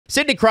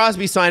Sidney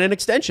Crosby signed an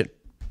extension.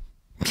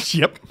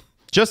 Yep.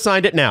 Just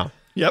signed it now.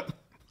 Yep.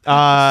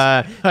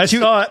 I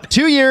saw it.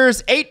 2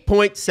 years,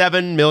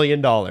 $8.7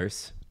 million.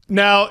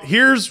 Now,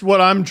 here's what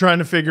I'm trying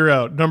to figure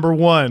out. Number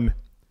one,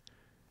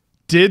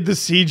 did the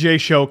CJ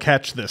show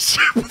catch this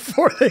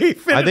before they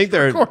finished I think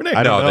they're recording?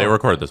 I know they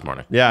recorded this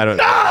morning. Yeah, I don't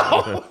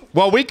know.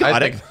 Well, we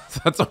got it.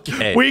 That's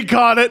okay. We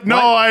caught it.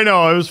 No, I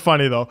know. It was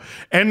funny, though.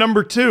 And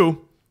number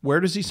two, where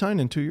does he sign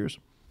in 2 years?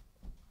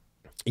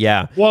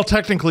 Yeah. Well,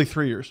 technically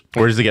 3 years.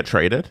 Where does he get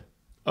traded?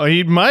 Oh,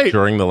 he might.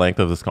 During the length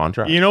of this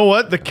contract. You know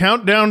what? The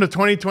countdown to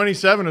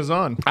 2027 is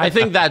on. I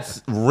think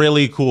that's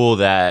really cool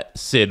that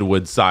Sid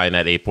would sign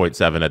at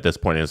 8.7 at this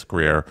point in his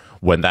career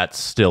when that's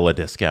still a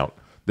discount.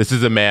 This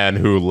is a man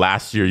who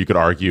last year you could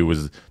argue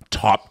was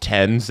top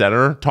 10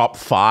 center, top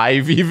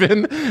 5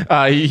 even.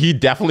 He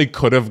definitely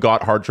could have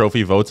got Hart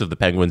Trophy votes if the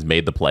Penguins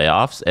made the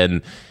playoffs.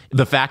 And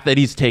the fact that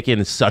he's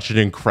taken such an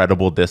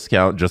incredible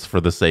discount just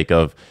for the sake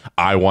of,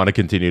 I want to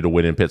continue to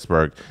win in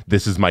Pittsburgh.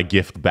 This is my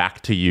gift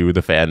back to you,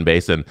 the fan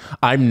base. And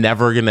I'm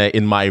never going to,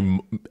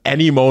 in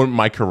any moment in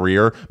my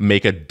career,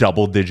 make a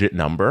double-digit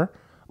number.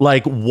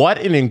 Like, what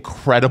an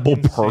incredible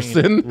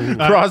person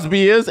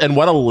Crosby is, and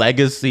what a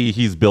legacy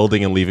he's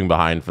building and leaving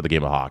behind for the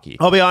game of hockey.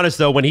 I'll be honest,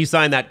 though, when he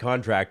signed that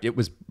contract, it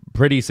was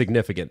pretty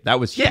significant. That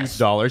was huge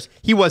dollars.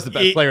 He was the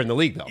best player in the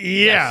league, though.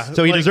 Yeah.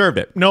 So he deserved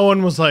it. No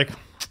one was like,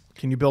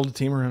 can you build a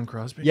team around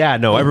Crosby? Yeah,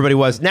 no, everybody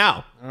was.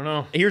 Now, I don't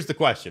know. Here's the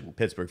question,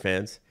 Pittsburgh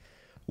fans.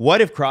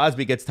 What if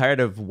Crosby gets tired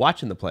of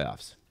watching the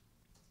playoffs?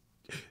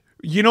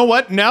 You know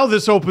what? Now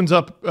this opens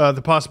up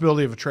the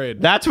possibility of a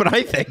trade. That's what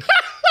I think.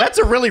 That's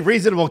a really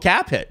reasonable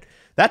cap hit.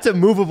 That's a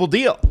movable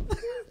deal.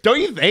 Don't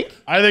you think?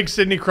 I think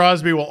Sidney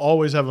Crosby will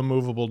always have a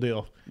movable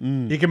deal.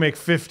 He can make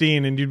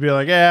 15 and you'd be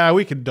like, yeah,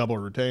 we could double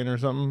retain or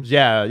something.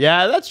 Yeah,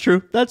 that's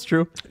true. That's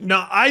true.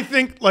 No, I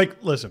think,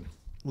 like, listen.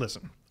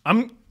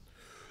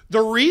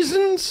 The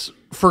reasons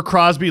for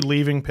Crosby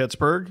leaving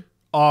Pittsburgh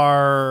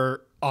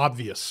are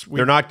obvious.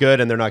 They're not good,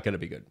 and they're not going to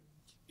be good.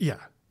 Yeah,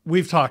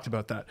 we've talked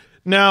about that.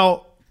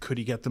 Now, could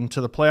he get them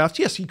to the playoffs?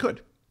 Yes, he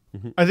could.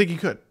 I think he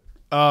could.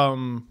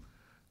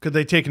 Could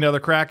they take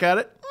another crack at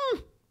it?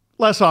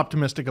 Less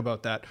optimistic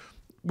about that.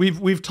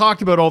 We've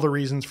talked about all the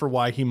reasons for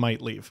why he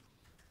might leave.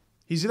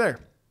 He's there.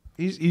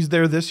 He's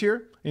there this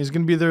year. He's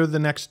going to be there the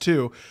next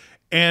two.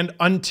 And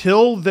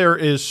until there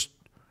is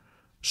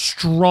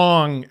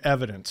strong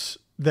evidence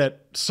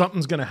that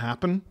something's going to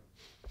happen,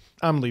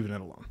 I'm leaving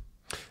it alone.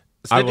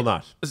 I will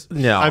not.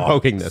 No. I'm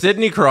poking this.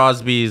 Sidney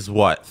Crosby's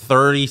what,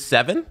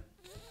 37?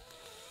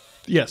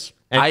 Yes.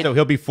 And so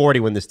he'll be 40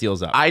 when this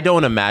deal's up. I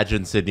don't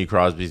imagine Sidney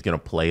Crosby's going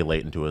to play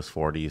late into his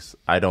 40s.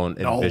 I don't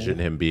envision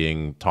him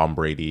being Tom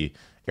Brady,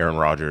 Aaron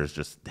Rodgers,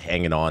 just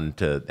hanging on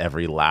to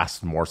every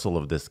last morsel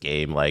of this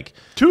game. Like,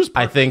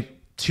 I think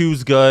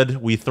 2's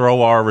good. We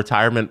throw our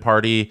retirement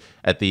party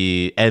at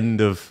the end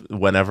of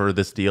whenever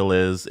this deal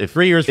is.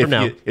 3 years from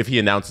now. If he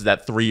announces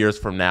that 3 years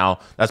from now,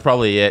 that's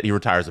probably it. He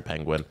retires a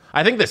Penguin.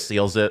 I think this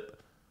seals it.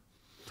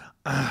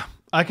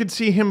 I could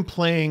see him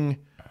playing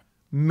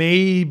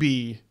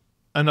maybe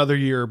another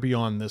year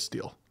beyond this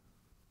deal.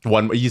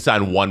 You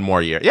sign one more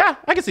year. Yeah,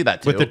 I can see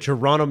that too. With the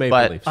Toronto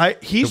Maple Leafs.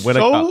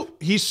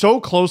 He's so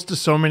close to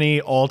so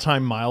many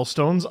all-time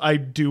milestones. I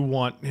do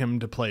want him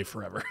to play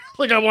forever.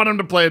 Like, I want him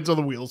to play until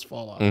the wheels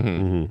fall off.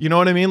 You know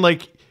what I mean?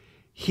 Like,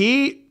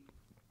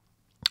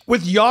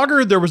 with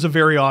Jágr, there was a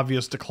very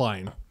obvious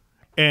decline.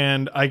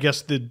 And I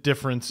guess the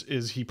difference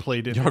is he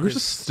played in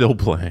Jágr's still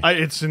playing.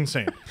 It's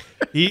insane.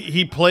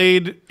 he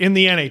played in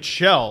the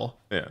NHL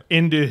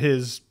into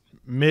his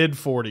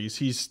mid-40s.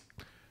 He's,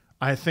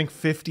 I think,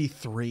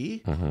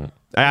 53.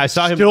 I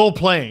saw him still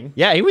playing.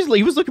 Yeah, he was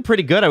looking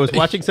pretty good. I was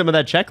watching some of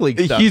that Czech League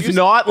stuff. He's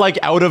not like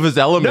out of his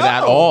element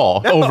at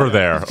all over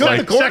there.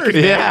 Like,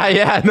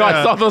 yeah. No,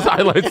 I saw those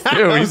highlights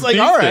too. I was like,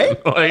 all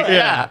right.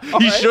 Like,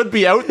 he should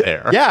be out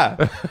there.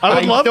 Yeah. I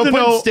would love to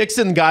know sticks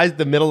in guys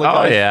the middle of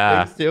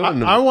guys. Too,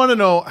 I want to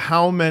know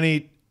how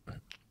many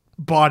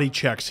body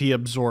checks he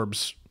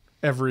absorbs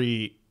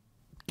every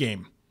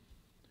game.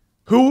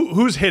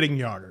 Who's hitting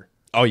Jágr?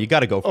 Oh, you got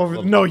to go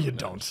for No, you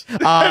don't.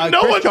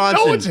 No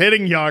one's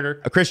hitting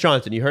Jágr. Chris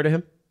Johnson, you heard of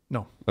him?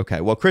 No.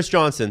 Okay, well, Chris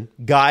Johnson,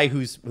 guy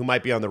who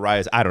might be on the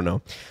rise, I don't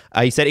know.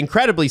 He said,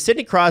 incredibly,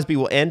 Sidney Crosby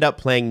will end up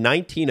playing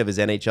 19 of his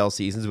NHL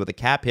seasons with a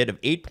cap hit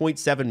of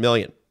 $8.7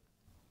 million.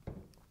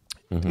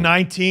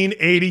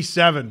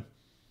 1987.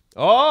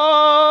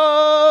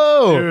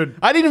 Oh! Dude.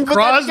 I didn't even put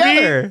that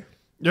together.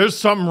 There's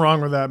something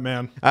wrong with that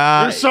man.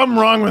 There's something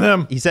wrong with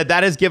him. He said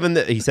that has given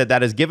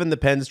the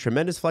Pens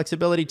tremendous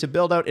flexibility to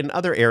build out in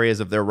other areas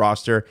of their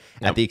roster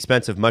at the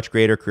expense of much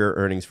greater career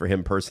earnings for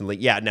him personally.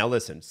 Yeah, now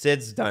listen,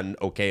 Sid's done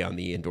okay on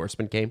the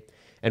endorsement game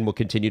and will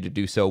continue to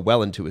do so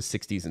well into his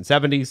 60s and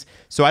 70s.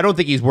 So I don't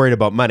think he's worried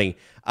about money.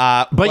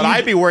 But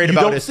I'd be worried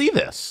about You don't see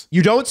this.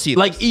 You don't see this.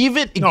 Like,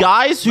 even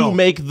guys who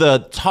make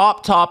the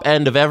top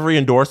end of every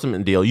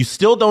endorsement deal, you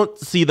still don't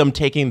see them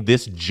taking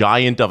this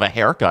giant of a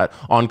haircut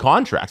on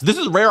contracts. This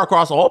is rare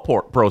across all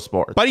pro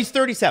sports. But he's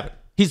 37.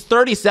 He's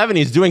 37.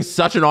 He's doing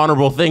such an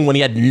honorable thing when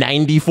he had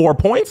 94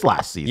 points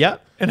last season. Yeah.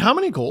 And how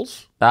many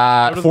goals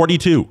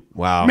 42.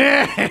 Wow.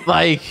 Man.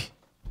 Like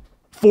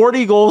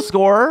 40 goal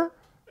scorer,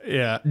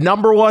 Yeah.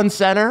 number one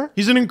center.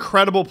 He's an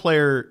incredible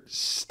player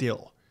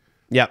still.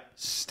 Yep.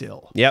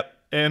 Still. Yep.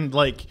 And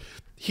like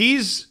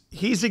he's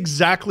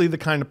exactly the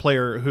kind of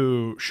player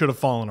who should have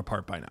fallen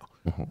apart by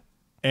now.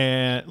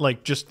 And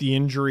like just the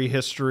injury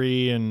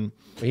history and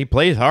He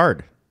plays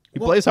hard. He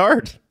plays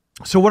hard.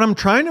 so what I'm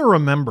trying to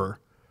remember,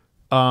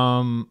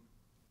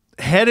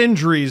 head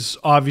injuries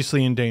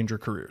obviously endanger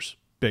careers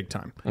big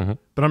time.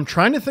 But I'm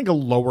trying to think of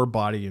lower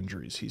body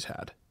injuries he's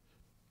had.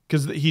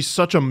 Because he's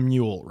such a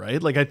mule,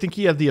 right? Like I think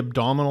he had the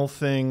abdominal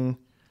thing.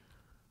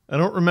 I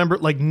don't remember,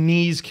 like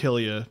knees kill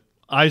you.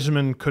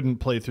 Eisenman couldn't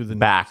play through the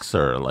Backs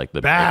are like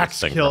the Backs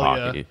biggest thing kill for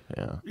ya. hockey.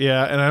 Yeah.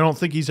 Yeah, and I don't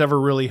think he's ever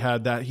really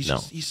had that. No.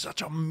 He's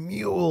such a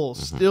mule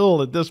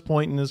still at this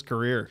point in his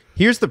career.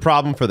 Here's the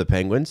problem for the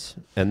Penguins,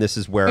 and this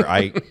is where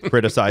I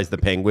criticize the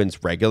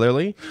Penguins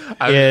regularly,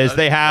 is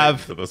they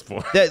have... to this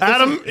point.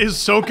 Adam is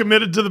so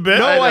committed to the bit.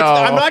 No, I know.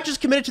 I'm not just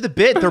committed to the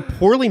bit. They're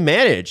poorly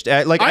managed.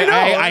 I know.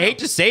 I hate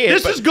to say it.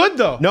 This but is good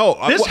though. No,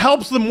 this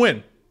helps them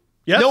win.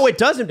 Yes? No, it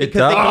doesn't because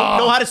they don't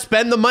know how to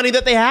spend the money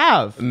that they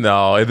have.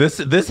 No,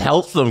 this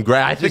helps them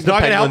great. I think It's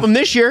not going to help them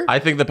this year. I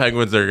think the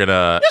Penguins are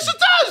gonna Yes,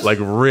 it does. like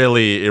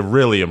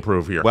really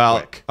improve here. Well,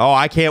 quick.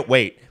 I can't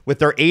wait. With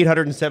their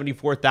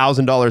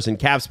 $874,000 in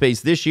cap space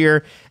this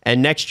year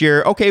and next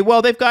year, okay,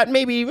 well, they've got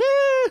maybe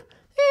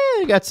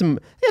they got some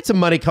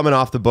money coming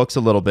off the books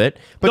a little bit,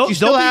 but They'll- you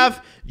still they'll be-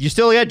 you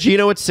still got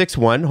Gino at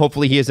 6-1.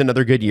 Hopefully, he has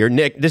another good year.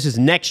 Nick, this is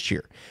next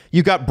year.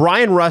 You got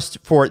Brian Rust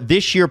for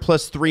this year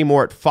plus 3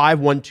 more at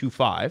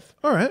 5.125.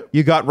 All right.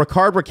 You got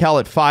Ricard Raquel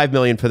at $5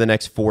 million for the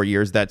next 4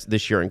 years. That's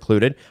this year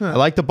included. I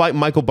like the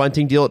Michael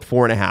Bunting deal at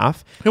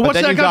 4.5. And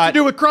what's that got to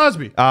do with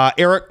Crosby?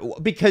 Eric?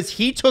 Because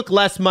he took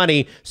less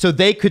money, so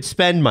they could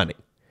spend money.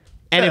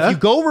 And Yeah.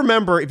 if you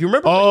remember what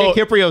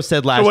Nick Kiprio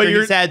said last what year, he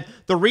you're- said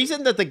the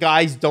reason that the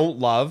guys don't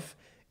love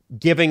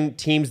giving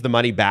teams the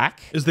money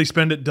back Is they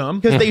spend it dumb?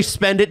 because they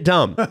spend it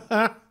dumb.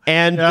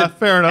 And Yeah,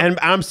 fair enough. And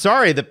I'm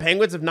sorry, the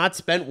Penguins have not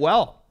spent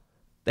well.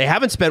 They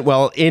haven't spent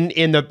well in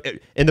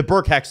the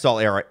Burke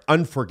Hextall era.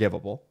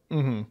 Unforgivable.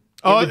 In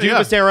the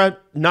Dubas era,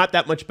 not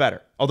that much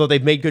better. Although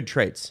they've made good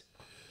trades.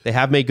 They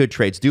have made good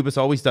trades. Dubas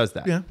always does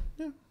that. Yeah.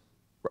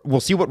 We'll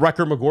see what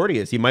Rutger McGorty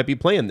is. He might be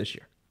playing this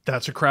year.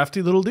 That's a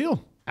crafty little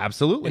deal.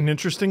 Absolutely. An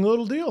interesting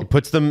little deal.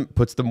 Puts them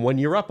 1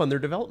 year up on their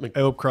development.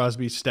 I hope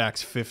Crosby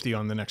stacks 50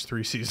 on the next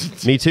 3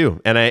 seasons. Me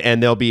too.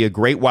 And they'll be a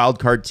great wild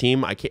card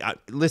team.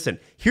 Listen,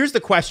 here's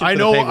the question. I for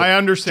the know, Penguins. I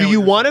understand Do you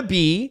what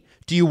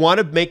you're want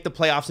to make the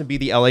playoffs and be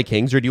the LA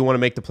Kings, or do you want to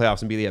make the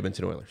playoffs and be the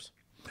Edmonton Oilers?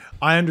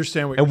 I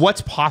understand what you're And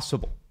what's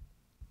possible?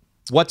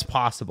 What's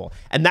possible?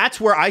 And that's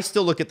where I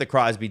still look at the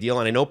Crosby deal,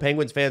 and I know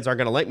Penguins fans aren't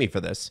going to like me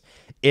for this,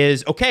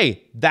 is,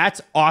 okay,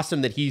 that's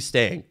awesome that he's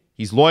staying.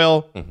 He's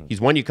loyal.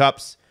 He's won you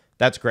cups.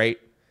 That's great.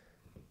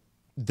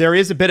 There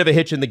is a bit of a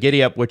hitch in the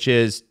giddy-up, which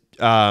is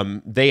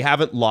they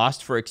haven't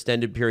lost for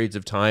extended periods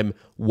of time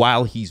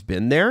while he's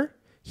been there.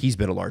 He's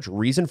been a large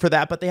reason for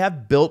that, but they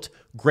have built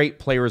great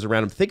players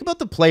around him. Think about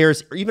the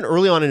players, even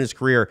early on in his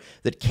career,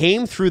 that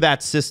came through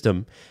that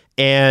system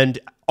and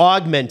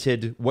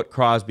augmented what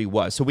Crosby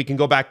was. So we can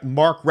go back: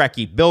 Mark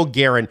Recchi, Bill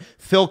Guerin,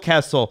 Phil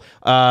Kessel,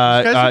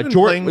 guys have been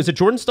Jordan. playing- Was it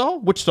Jordan Stahl?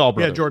 Which Stahl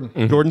brother? Yeah,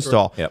 Jordan. Jordan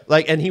Stahl. Yep.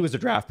 And he was a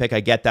draft pick. I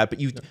get that, but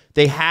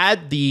they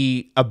had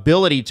the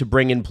ability to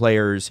bring in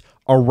players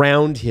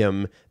around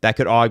him that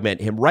could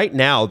augment him. Right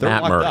now, they're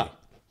Matt locked Murray.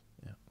 up.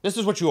 This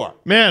is what you are.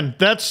 Man,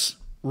 that's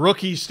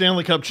rookie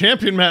Stanley Cup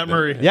champion Matt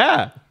Murray.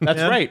 Yeah,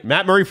 that's right.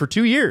 Matt Murray for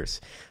 2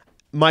 years.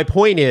 My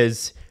point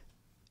is,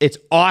 it's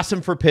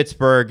awesome for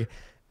Pittsburgh.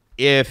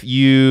 If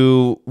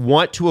you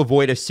want to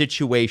avoid a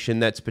situation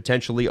that's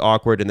potentially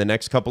awkward in the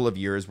next couple of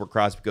years where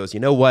Crosby goes, you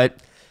know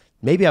what,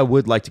 maybe I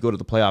would like to go to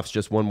the playoffs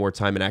just one more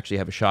time and actually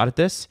have a shot at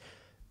this,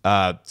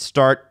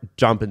 start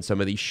dumping some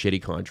of these shitty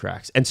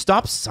contracts and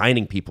stop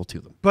signing people to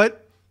them.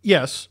 But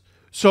yes,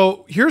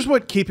 so here's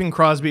what keeping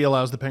Crosby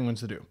allows the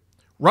Penguins to do.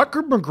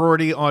 Rutger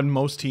McGroarty on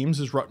most teams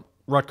is Rutger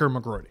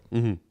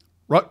McGroarty.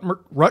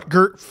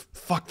 Rutger,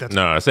 fuck that's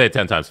No, say it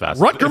 10 times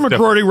faster. Rutger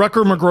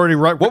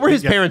McGroarty. What were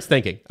his parents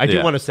thinking? I do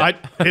Yeah. want to say.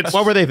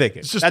 What were they thinking?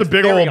 It's just That's a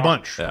big very old odd.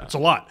 bunch. Yeah. It's a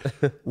lot.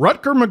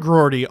 Rutger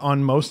McGroarty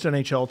on most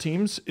NHL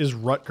teams is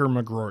Rutger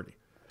McGroarty.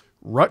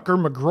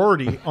 Rutger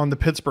McGroarty on the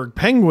Pittsburgh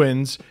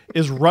Penguins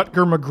is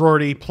Rutger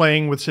McGroarty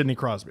playing with Sidney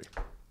Crosby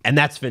And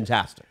that's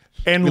fantastic.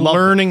 and We love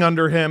learning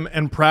under him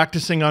and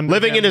practicing under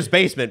Living him. in his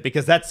basement,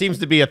 because that seems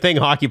to be a thing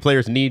hockey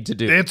players need to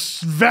do.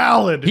 It's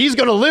valid. He's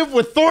going to live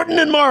with Thornton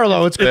and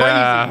Marlowe. It's crazy.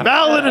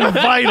 Valid and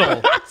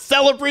vital.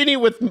 Celebrini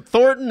with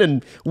Thornton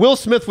and Will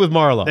Smith with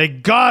Marlowe. They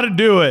got to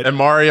do it. And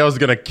Mario's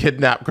going to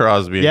kidnap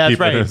Crosby and Yeah, keep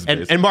that's him in right. his And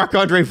basement.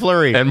 Marc-Andre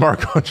Fleury. And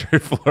Marc-Andre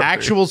Fleury.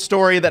 Actual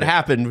story that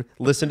happened.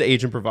 Listen to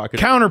Agent Provocateur.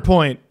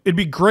 Counterpoint. It'd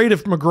be great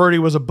if McGroarty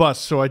was a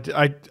bust, so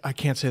I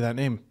can't say that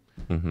name.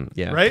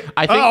 Yeah. Right?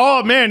 I think-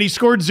 oh, man, he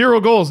scored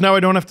 0 goals. Now I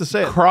don't have to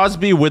say it.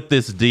 Crosby with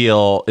this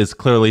deal is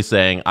clearly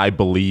saying, I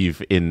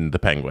believe in the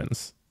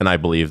Penguins. And I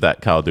believe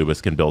that Kyle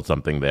Dubas can build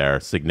something there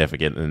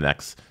significant in the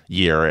next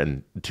year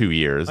and 2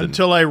 years.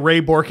 Until I Ray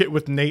Bork it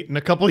with Nate in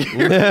a couple of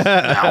years.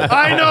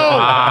 I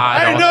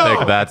don't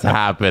think that's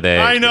happening.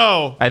 I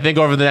know. I think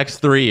over the next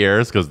 3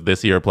 years, because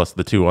this year plus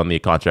the 2 on the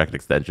contract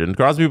extension,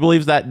 Crosby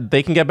believes that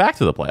they can get back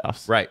to the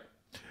playoffs. Right.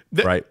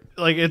 Right.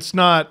 Like, it's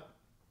not.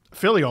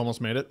 Philly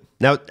almost made it.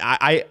 Now,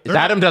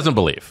 Adam doesn't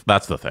believe.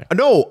 That's the thing.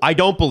 No, I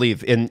don't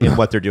believe in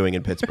what they're doing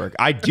in Pittsburgh.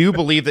 I do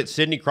believe that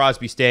Sidney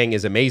Crosby staying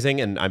is amazing,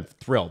 and I'm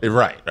thrilled.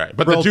 Right. But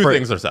Thrilled the two for-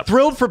 things are separate.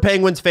 Thrilled for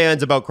Penguins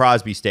fans about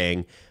Crosby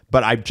staying,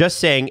 but I'm just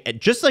saying,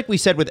 just like we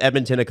said with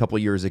Edmonton a couple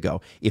years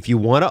ago, if you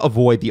want to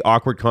avoid the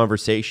awkward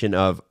conversation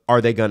of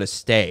are they going to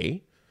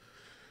stay,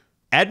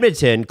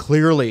 Edmonton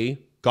clearly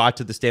got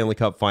to the Stanley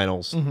Cup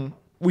Finals.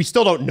 We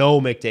still don't know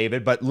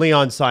McDavid, but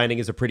Leon signing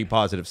is a pretty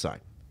positive sign.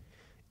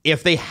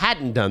 If they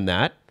hadn't done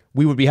that,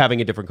 we would be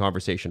having a different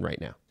conversation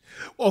right now.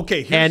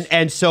 Okay.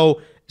 And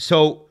so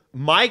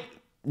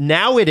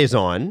now it is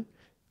on.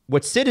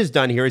 What Sid has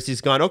done here is he's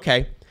gone,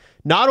 okay,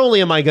 not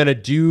only am I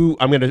going to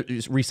I'm going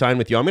to re-sign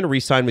with you, I'm going to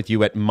re-sign with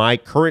you at my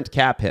current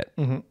cap hit.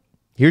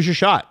 Here's your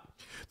shot.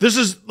 This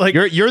is like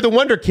You're the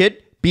wonder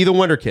kid. Be the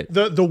wonder kid.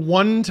 the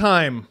one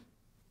time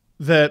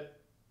that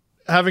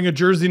having a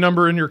jersey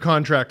number in your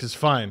contract is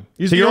fine.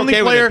 He's So the you're only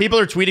okay player. with it. People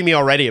are tweeting me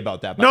already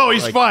about that. No,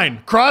 he's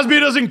fine. Crosby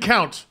doesn't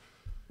count.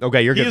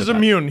 Okay, you're He good. is with that.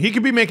 immune. He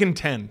could be making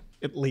 10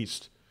 at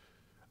least.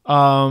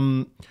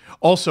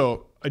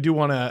 Also, I do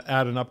want to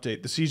add an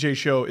update. The CJ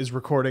Show is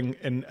recording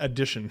an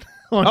addition.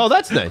 Oh,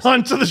 that's nice.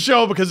 Onto the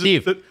show because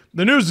Steve,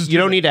 the news is. You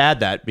don't need to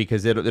add that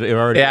because it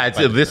already. Yeah,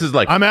 this is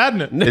like I'm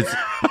adding it. it's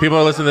people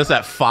are listening to this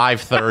at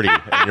 5:30,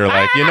 and you're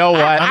like, you know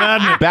what? I'm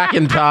adding it. Back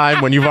in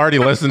time when you've already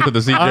listened to the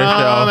CJ I'm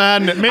show.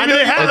 adding it. Maybe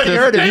they haven't. It's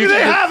just- Maybe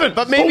they haven't.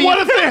 But maybe what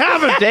if they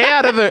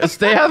haven't?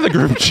 Stay out of the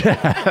group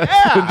chat.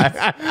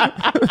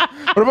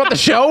 What about the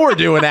show we're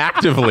doing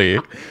actively?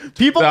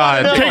 People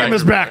want to know. Taking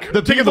this back.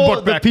 Taking the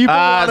book back. people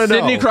want to know.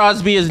 Sidney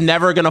Crosby is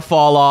never going to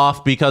fall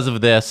off because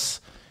of this.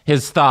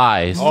 His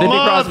thighs. Sidney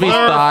Crosby's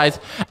thighs.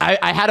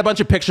 I had a bunch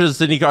of pictures of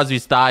Sidney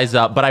Crosby's thighs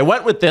up, but I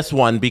went with this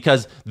one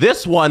because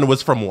this one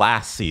was from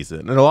last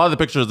season. And a lot of the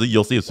pictures that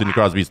you'll see of Sidney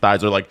Crosby's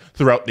thighs are like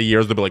throughout the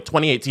years. They'll be like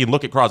 2018,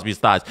 look at Crosby's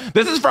thighs.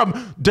 This is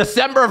from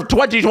December of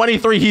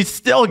 2023. He's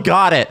still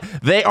got it.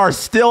 They are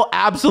still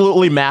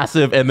absolutely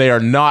massive and they are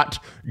not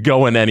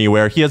going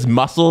anywhere. He has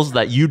muscles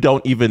that you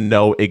don't even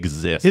know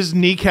exist. His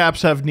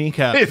kneecaps have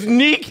kneecaps. His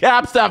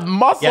kneecaps have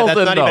muscles Yeah, that's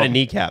in not them. even a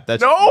kneecap.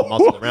 That's just No,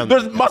 muscle around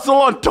there's them. muscle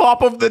on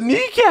top of the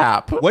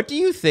kneecap. What do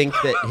you think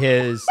that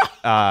his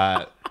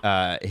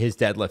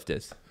deadlift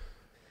is?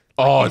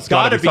 Oh, it's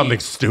got to gotta be be something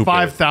stupid.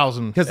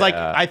 5,000. Because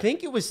I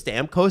think it was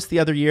Stamkos the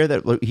other year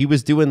that he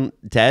was doing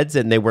deads,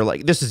 and they were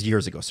like, this is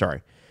years ago,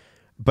 sorry,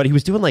 but he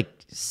was doing like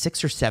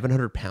 600 or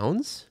 700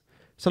 pounds,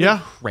 something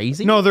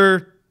crazy. No,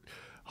 they're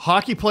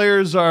hockey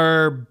players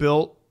are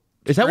built.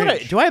 Is that what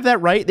strange. do I have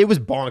that right? It was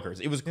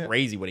bonkers. It was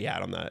crazy what he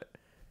had on that.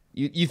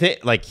 You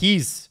think like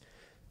he's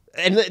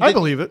and I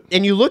believe it.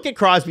 And you look at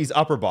Crosby's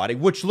upper body,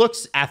 which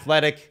looks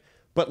athletic,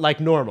 but like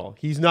normal.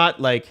 He's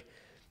not like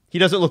he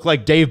doesn't look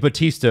like Dave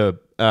Bautista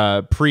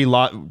pre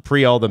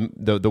all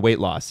the weight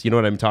loss. You know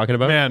what I'm talking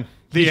about? Man,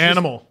 the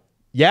animal.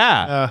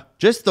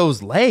 Just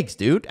those legs,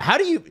 dude. How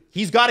do you?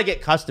 He's got to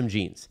get custom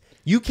jeans.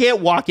 You can't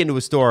walk into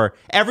a store.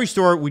 Every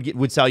store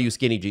would sell you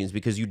skinny jeans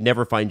because you'd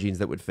never find jeans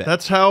that would fit.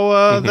 That's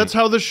how that's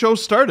how the show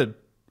started.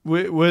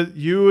 With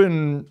you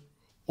and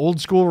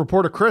old school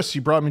reporter Chris,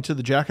 you brought me to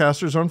the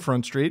Jackasters on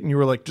Front Street, and you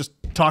were like, just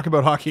talk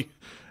about hockey.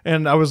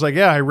 And I was like,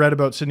 yeah, I read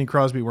about Sidney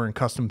Crosby wearing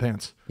custom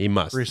pants He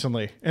must.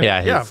 recently. And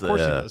Yeah, of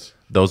course he does.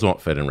 Those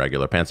won't fit in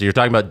regular pants. So you're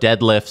talking about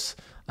deadlifts.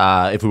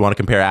 If we want to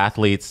compare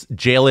athletes,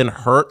 Jalen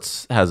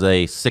Hurts has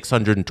a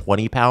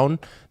 620-pound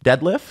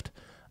deadlift.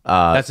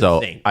 That's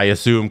so insane. I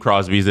assume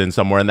Crosby's in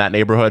somewhere in that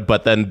neighborhood.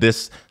 But then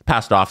this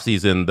past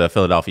offseason, the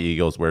Philadelphia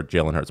Eagles, where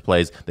Jalen Hurts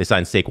plays, they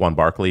signed Saquon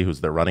Barkley, who's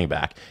their running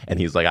back. And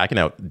he's like, I can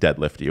out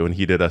deadlift you. And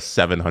he did a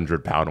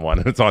 700-pound one.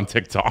 And it's on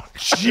TikTok.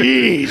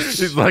 Jeez.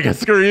 He's like,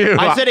 screw you.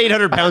 I said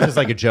 800 pounds is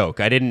like a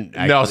joke. I didn't.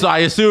 No, so I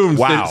assumed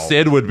Wow.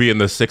 Sid would be in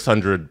the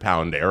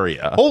 600-pound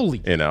area.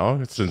 Holy. You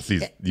know, since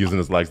he's using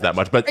his legs that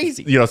much. But,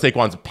 crazy. you know,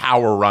 Saquon's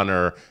power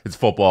runner. It's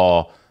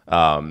football.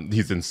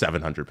 He's in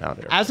 700-pound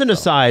area. As an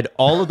aside,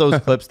 all of those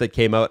clips that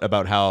came out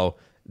about how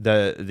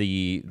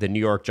the New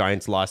York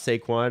Giants lost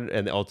Saquon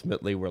and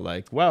ultimately were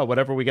like, well,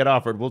 whatever we get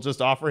offered, we'll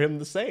just offer him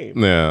the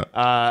same. Yeah.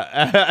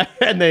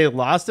 And they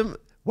lost him.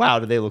 Wow,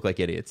 do they look like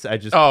idiots?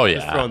 Just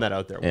throwing that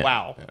out there. Yeah.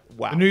 Wow.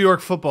 Wow. The New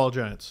York Football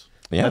Giants.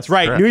 Yeah, That's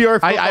right. correct. New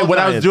York When football I was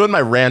Giants. doing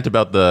my rant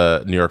about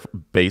the New York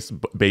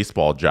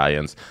baseball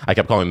Giants, I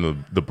kept calling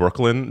them the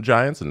Brooklyn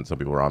Giants, and some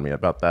people were on me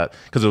about that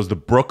because it was the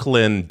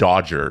Brooklyn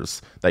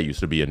Dodgers that used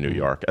to be in New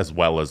York, as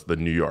well as the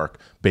New York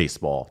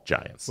baseball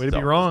Giants. Way to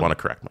be wrong. I want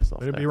to correct myself.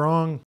 Way to there. be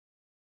wrong.